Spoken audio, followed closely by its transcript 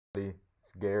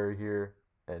It's Gary here,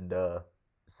 and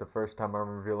it's the first time I'm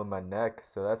revealing my neck,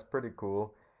 so that's pretty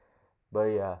cool. But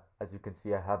yeah, as you can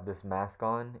see, I have this mask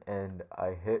on, and I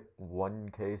hit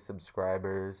 1K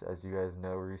subscribers, as you guys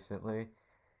know, recently.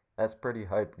 That's pretty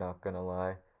hype, not gonna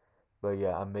lie. But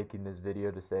yeah, I'm making this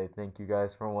video to say thank you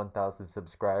guys for 1,000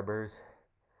 subscribers,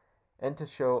 and to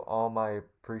show all my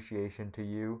appreciation to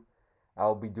you,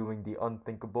 I'll be doing the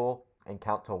unthinkable and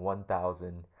count to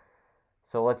 1,000.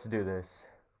 So let's do this.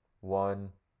 One,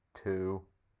 two,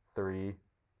 three,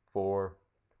 4,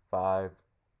 5,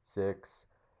 6,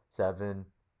 7,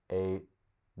 8,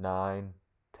 9,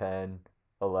 10,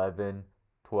 11,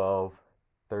 12,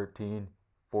 13,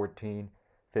 14,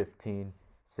 15,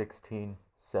 16,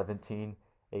 17,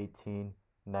 18,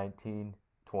 19,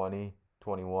 20,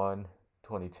 21,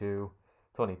 22,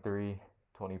 23,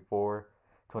 24,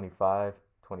 25,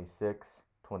 26,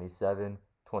 27,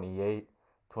 28,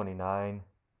 29,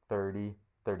 30,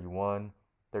 31,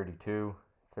 32,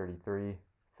 33,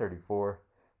 34,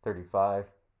 35,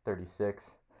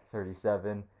 36,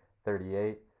 37,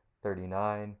 38,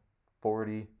 39,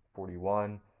 40,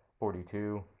 41,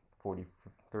 42,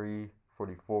 43,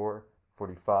 44,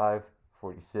 45,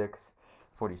 46,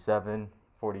 47,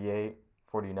 48,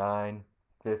 49,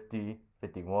 50,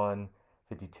 51,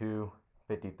 52,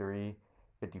 53,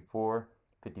 54,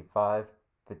 55,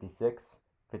 56,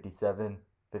 57,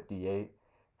 58,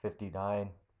 59,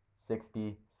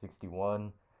 60,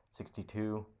 61,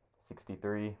 62,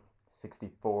 63,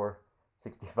 64,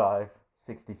 65,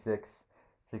 66,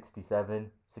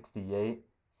 67, 68,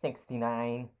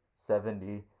 69,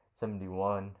 70,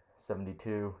 71,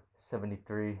 72,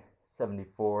 73,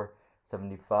 74,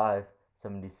 75,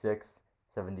 76,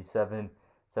 77,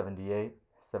 78,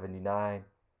 79,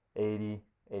 80,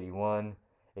 81,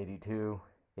 82,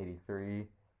 83,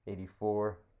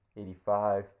 84,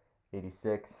 85,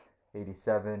 86,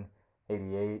 87,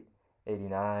 88,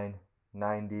 89,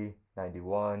 90,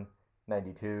 91,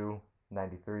 92,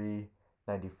 93,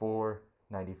 94,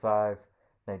 95,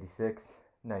 96,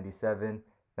 97,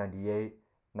 98,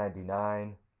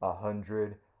 99,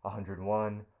 100,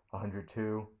 101,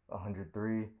 102,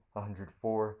 103,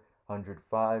 104,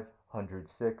 105,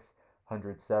 106,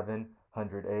 107,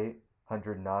 108,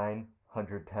 109,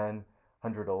 110,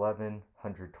 111,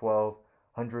 112,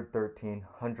 113,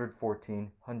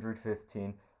 114,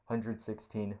 115,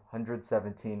 116,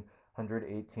 117,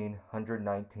 118,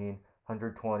 119,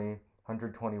 120,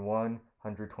 121,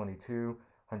 122,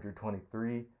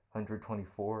 123,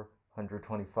 124,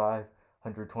 125,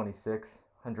 126,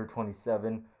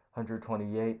 127,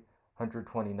 128,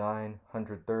 129,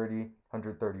 130,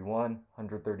 131,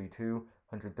 132,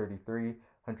 133,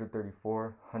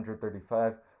 134,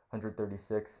 135,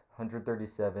 136,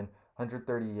 137,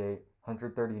 138,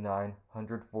 139,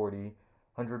 140,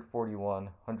 141,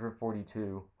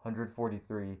 142,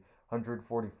 143,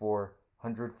 144,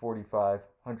 145,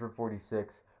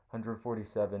 146,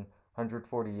 147,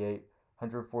 148,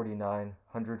 149,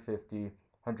 150,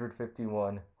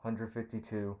 151,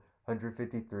 152,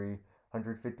 153,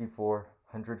 154,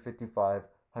 155,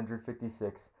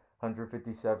 156,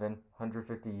 157,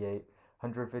 158,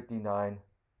 159,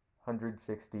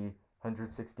 160,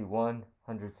 161,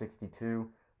 162,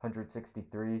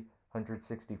 163,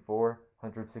 164,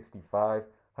 165,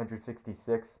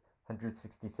 166,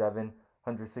 167,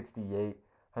 168,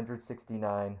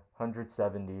 169,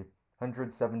 170,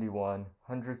 171,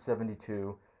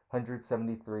 172,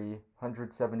 173,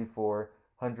 174,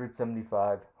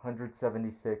 175,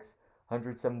 176,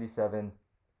 177,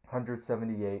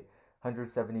 178,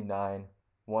 179,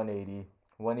 180,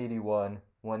 181,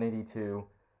 182,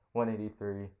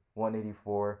 183,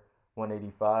 184,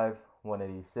 185,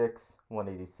 186,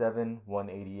 187,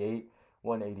 188,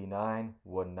 189,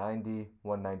 190,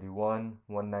 191,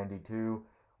 192,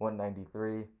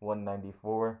 193,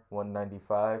 194,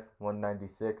 195,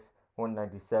 196,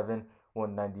 197,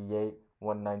 198,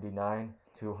 199,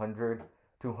 200,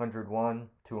 201,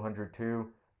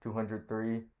 202,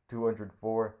 203,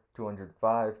 204,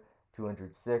 205,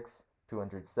 206,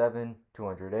 207,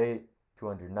 208,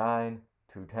 209,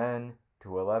 210,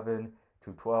 211,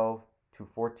 212,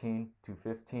 214,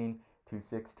 215,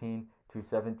 216,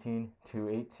 217,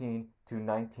 218,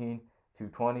 219,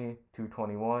 220,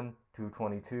 221,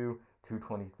 222,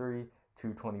 223,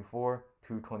 224,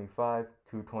 225,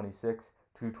 226,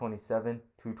 227,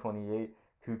 228,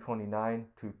 229,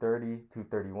 230,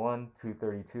 231,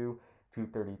 232,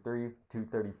 233,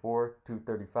 234,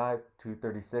 235,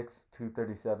 236,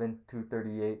 237,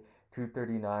 238,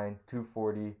 239,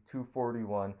 240,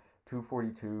 241,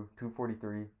 242,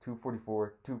 243,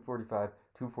 244, 245,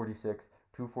 246,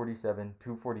 247,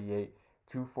 248,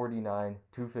 249,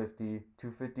 250,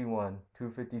 251,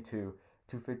 252,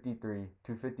 253,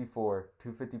 254,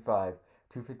 255,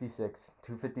 256,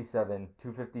 257,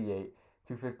 258,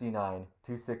 259,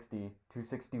 260,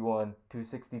 261,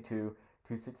 262,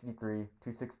 263,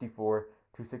 264,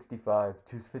 265,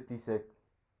 256,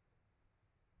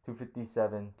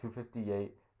 257,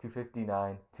 258,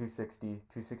 259, 260,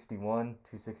 261,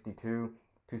 262,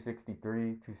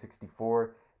 263,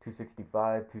 264,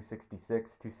 265,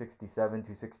 266, 267,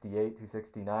 268,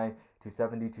 269,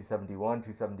 270, 271,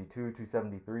 272,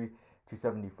 273,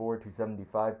 274,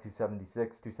 275,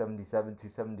 276, 277,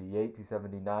 278,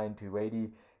 279,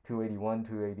 280, 281,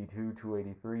 282,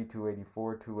 283,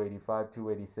 284, 285,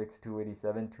 286,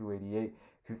 287, 288,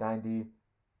 290,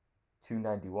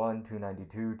 291,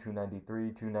 292,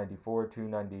 293, 294,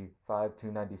 295,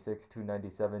 296,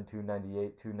 297,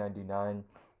 298, 299,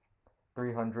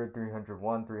 300,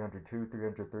 301, 302,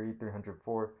 303,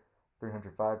 304,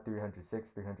 305, 306,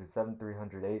 307,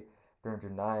 308,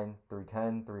 309,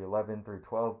 310, 311,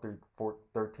 312,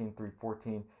 313,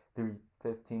 314,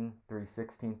 315,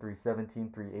 316,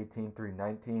 317, 318,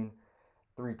 319,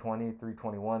 320,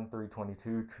 321,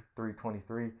 322,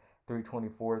 323,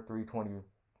 324,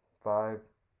 325,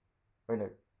 wait no,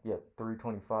 yeah,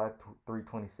 325,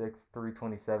 326,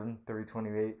 327,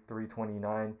 328,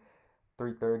 329,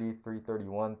 330,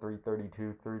 331,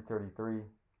 332, 333,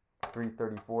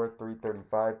 334,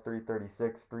 335,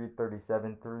 336,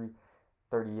 337,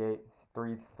 338,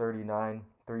 339,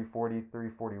 340,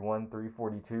 341,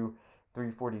 342,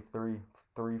 343,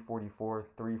 344,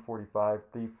 345,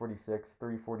 346,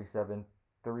 347,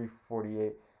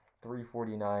 348,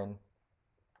 349,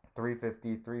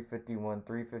 350, 351,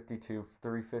 352,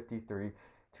 353,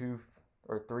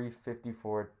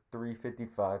 354,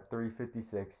 355,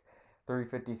 356,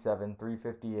 357,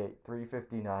 358,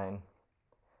 359,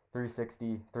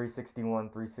 360, 361,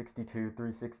 362,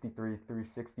 363,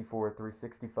 364,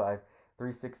 365,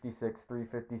 366,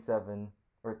 357,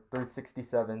 or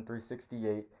 367,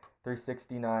 368,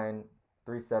 369,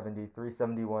 370,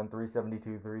 371,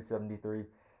 372, 373,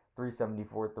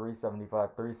 374,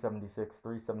 375, 376,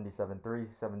 377,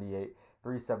 378,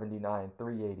 379,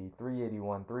 380,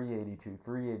 381, 382,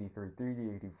 383,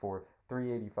 384,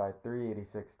 385,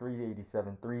 386,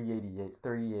 387, 388,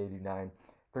 389,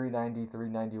 390,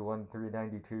 391,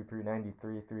 392,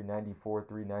 393, 394,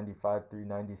 395,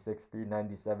 396,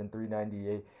 397,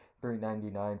 398,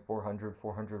 399, 400,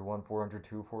 401,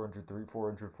 402, 403,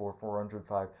 404,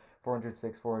 405,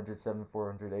 406, 407,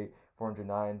 408,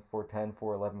 409, 410,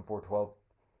 411, 412,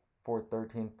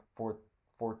 413,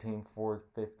 414,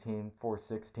 415,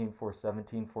 416,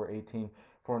 417, 418,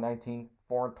 419,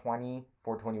 420,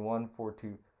 421,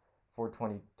 42,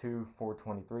 422,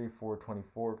 423,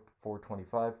 424,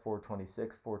 425,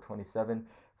 426, 427,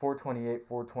 428,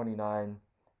 429,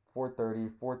 430,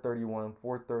 431,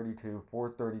 432,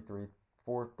 433,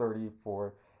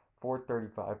 434,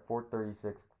 435,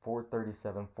 436,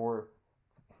 437,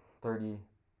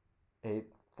 438,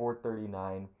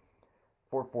 439,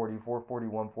 440,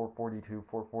 441, 442,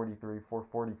 443,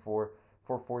 444,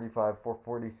 445,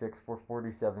 446,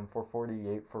 447,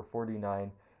 448,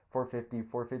 449, 450,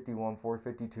 451,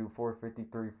 452,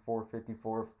 453,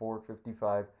 454,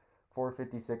 455,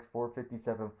 456,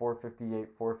 457, 458,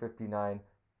 459,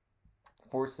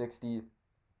 460,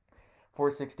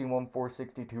 461,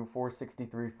 462,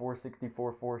 463,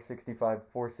 464, 465,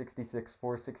 466,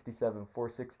 467,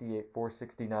 468,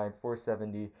 469,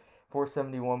 470,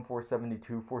 471,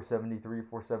 472, 473,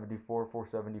 474,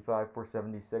 475,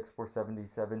 476,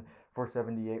 477,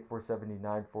 478,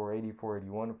 479, 480,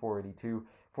 481, 482,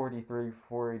 483,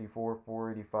 484,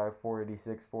 485,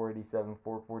 486, 487,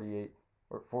 448,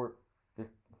 or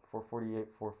 448,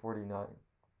 449,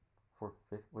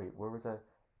 450, wait, where was I?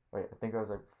 Wait, I think I was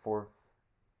like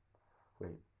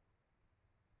 478,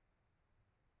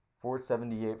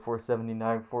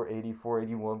 479, 480,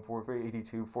 481,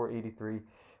 482, 483,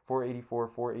 484,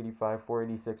 485,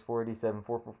 486, 487,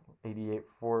 488,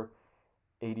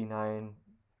 489,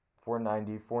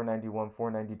 490, 491,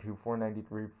 492,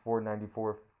 493,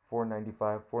 494,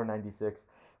 495, 496,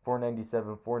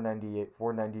 497, 498,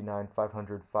 499,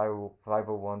 500,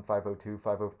 501, 502,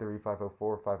 503,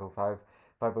 504, 505,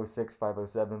 506,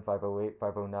 507, 508,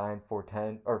 509,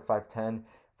 410, or 510,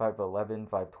 511,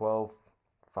 512,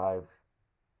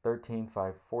 513,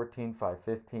 514,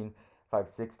 515,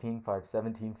 516,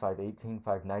 517, 518,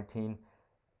 519,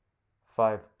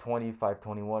 520,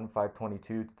 521,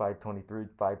 522, 523,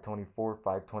 524,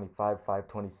 525,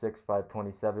 526,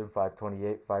 527,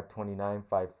 528, 529,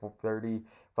 530,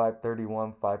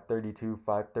 531, 532,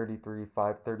 533,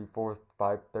 534,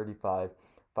 535,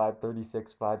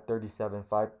 536, 537,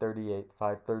 538,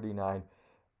 539,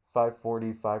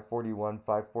 540, 541,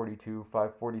 542,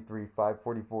 543,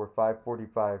 544,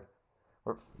 545,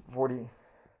 or 40,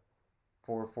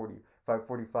 440,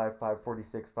 545,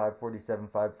 546, 547,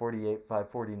 548,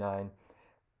 549,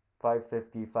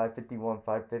 550, 551,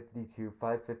 552,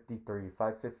 553,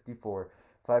 554,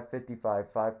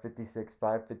 555, 556,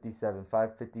 557,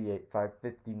 558,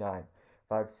 559,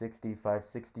 560,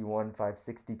 561,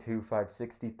 562,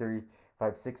 563,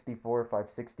 564,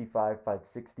 565,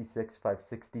 566,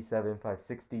 567,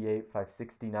 568,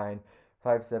 569,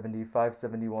 570,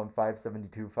 571,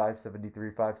 572,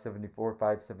 573, 574,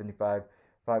 575,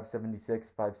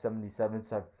 576, 577,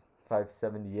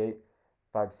 578,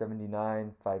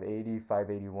 579, 580,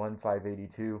 581,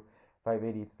 582,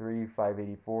 583,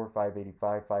 584,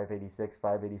 585, 586,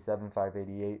 587,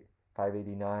 588,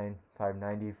 589,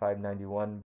 590,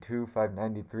 591, 2,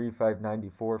 593,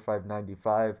 594,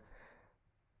 595,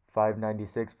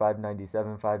 596,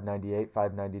 597, 598,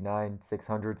 599,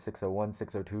 600, 601,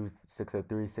 602,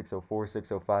 603, 604,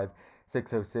 605,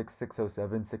 606,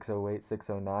 607, 608,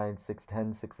 609,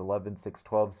 610, 611,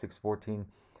 612, 614,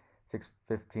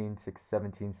 615,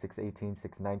 617, 618,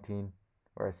 619,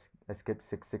 or I skipped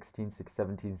 616,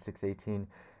 617, 618,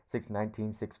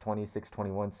 619, 620,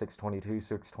 621, 622,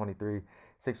 623,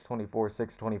 624,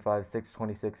 625,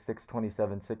 626,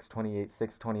 627, 628,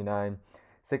 629,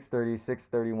 630,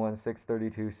 631,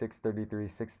 632, 633,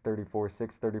 634,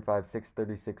 635,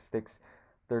 636,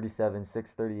 637,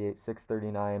 638,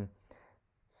 639,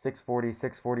 640,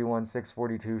 641,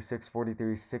 642,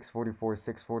 643, 644,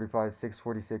 645,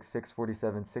 646,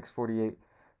 647, 648,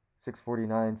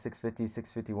 649, 650,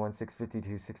 651,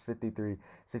 652, 653,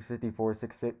 654,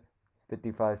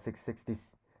 655, 660,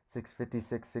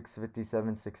 656,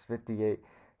 657, 658,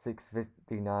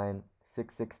 659,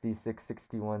 660,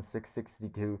 661,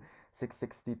 662,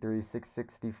 663,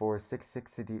 664,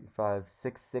 665,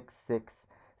 666,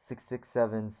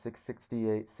 667,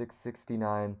 668,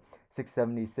 669,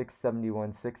 670,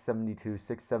 671, 672,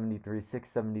 673,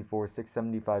 674,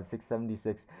 675,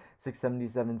 676,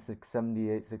 677,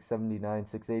 678, 679,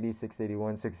 680,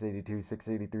 681, 682,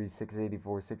 683,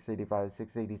 684, 685,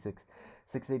 686,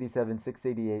 687,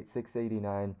 688,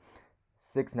 689,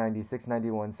 690,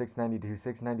 691, 692,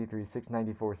 693,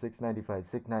 694, 695,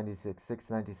 696,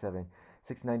 697,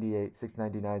 698,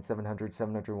 699, 700,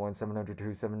 701,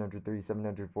 702, 703,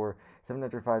 704,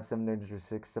 705,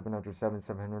 706, 707,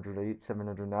 708,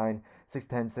 709,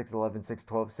 610, 611,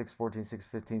 612, 614,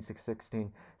 615,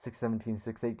 616, 617,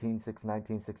 618,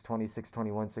 619, 620,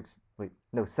 621,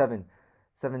 7.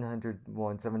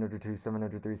 701, 702,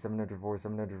 703, 704,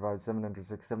 705,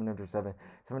 706, 707,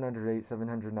 708,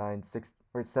 709,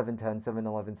 710,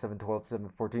 711, 712,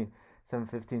 714,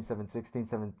 715, 716,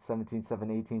 717,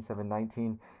 718,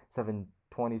 719,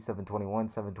 720, 721,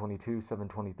 722,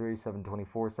 723,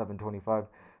 724, 725,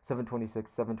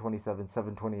 726, 727,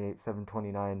 728,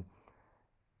 729,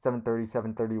 730,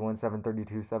 731,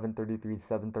 732, 733,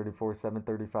 734,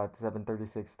 735,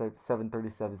 736,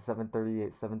 737,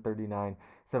 738, 739,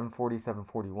 740,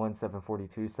 741,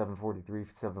 742, 743,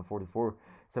 744,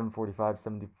 745,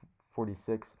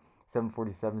 746,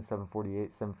 747,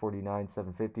 748, 749,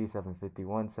 750,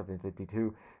 751,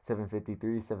 752,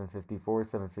 753, 754,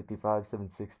 755,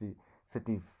 760,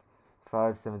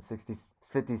 55, 760,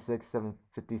 56,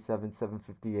 757,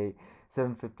 758,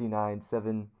 759,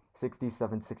 760,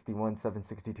 761,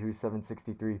 762,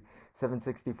 763,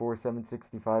 764,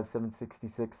 765,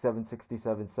 766,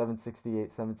 767,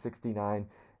 768, 769,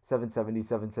 770,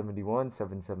 771,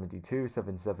 772,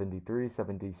 773,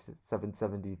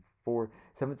 774,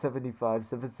 775,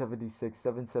 776,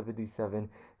 777,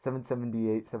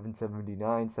 778,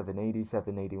 779, 780,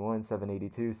 781,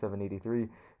 782, 783,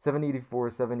 784,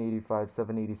 785,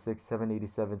 786,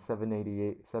 787,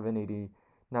 788,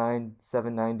 789,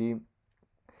 790,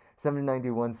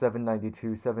 791,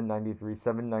 792, 793,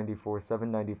 794,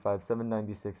 795,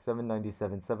 796,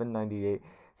 797, 798,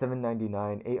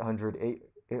 799, 800,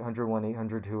 801,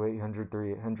 802,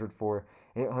 803, 804,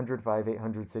 805,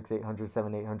 806,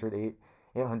 807, 808,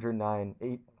 809,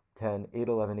 810,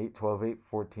 811, 812,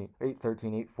 814,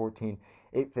 813, 814,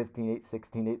 815,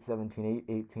 816, 817,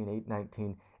 818,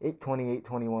 819, 820,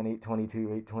 821, 822,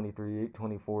 823,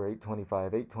 824,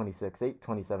 825, 826,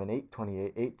 827,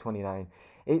 828, 829,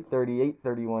 830,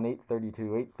 831,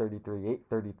 832, 833,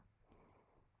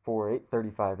 834,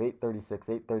 835, 836,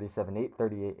 837,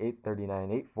 838,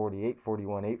 839, 840,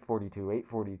 841, 842,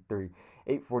 843,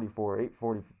 844,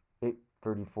 840,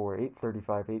 834,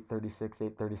 835, 836,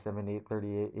 837,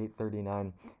 838,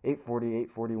 839, 840,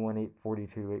 841,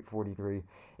 842, 843,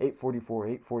 844,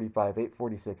 845,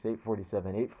 846,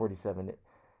 847, 847,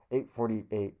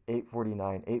 848,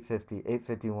 849, 850,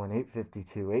 851,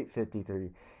 852,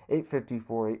 853,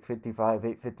 854, 855,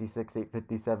 856,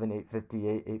 857,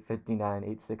 858, 859,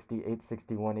 860,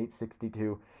 861,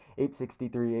 862,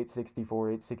 863,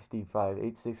 864, 865,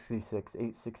 866,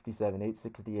 867,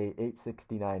 868,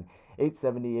 869,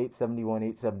 870, 871,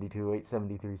 872,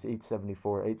 873,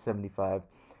 874, 875,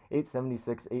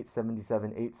 876,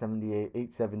 877, 878,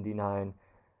 879,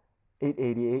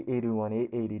 880, 881,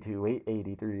 882,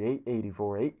 883,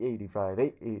 884, 885,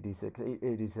 886,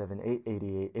 887,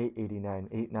 888, 889,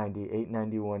 890,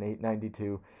 891,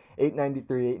 892,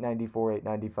 893, 894,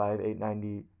 895,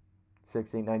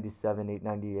 896, 897,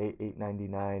 898,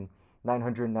 899,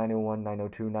 900, 901,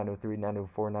 902, 903,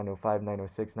 904, 905,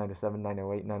 906, 907,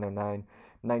 908, 909,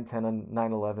 910,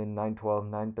 911, 912,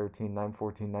 913,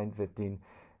 914, 915,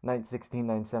 916,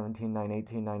 917,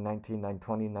 918, 919,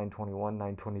 920, 921,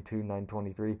 922,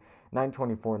 923,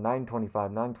 924,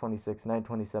 925, 926,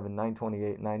 927,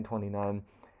 928, 929,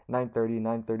 930,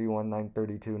 931,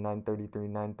 932, 933,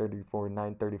 934,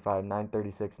 935,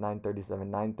 936, 937,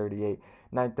 938,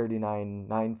 939,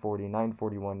 940,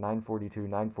 941, 942,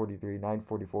 943,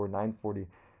 944,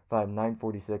 945,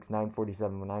 946,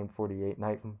 947, 948,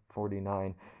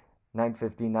 949,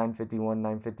 950, 951,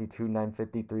 952,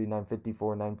 953,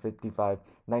 954, 955,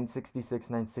 966,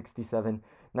 967,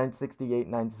 968,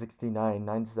 969,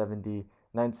 970,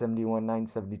 971,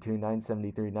 972,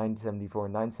 973, 974,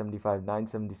 975,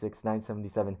 976,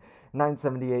 977,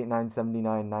 978,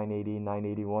 979, 980,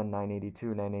 981,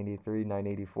 982, 983,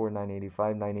 984,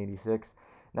 985, 986,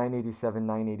 987,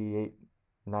 988,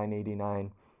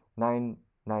 989,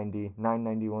 990,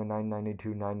 991,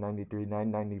 992, 993,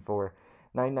 994,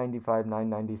 995,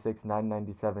 996,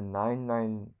 997,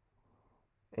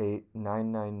 998,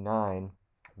 999,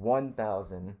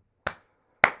 1000.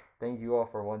 Thank you all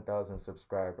for 1000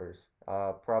 subscribers.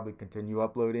 Probably continue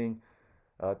uploading.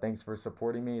 Thanks for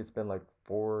supporting me. It's been like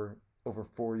over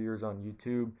 4 years on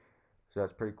YouTube. So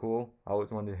that's pretty cool. I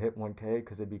always wanted to hit 1K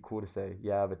because it'd be cool to say,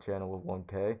 yeah, I have a channel with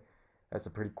 1K. That's a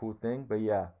pretty cool thing. But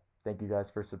yeah, thank you guys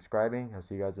for subscribing. I'll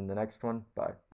see you guys in the next one. Bye.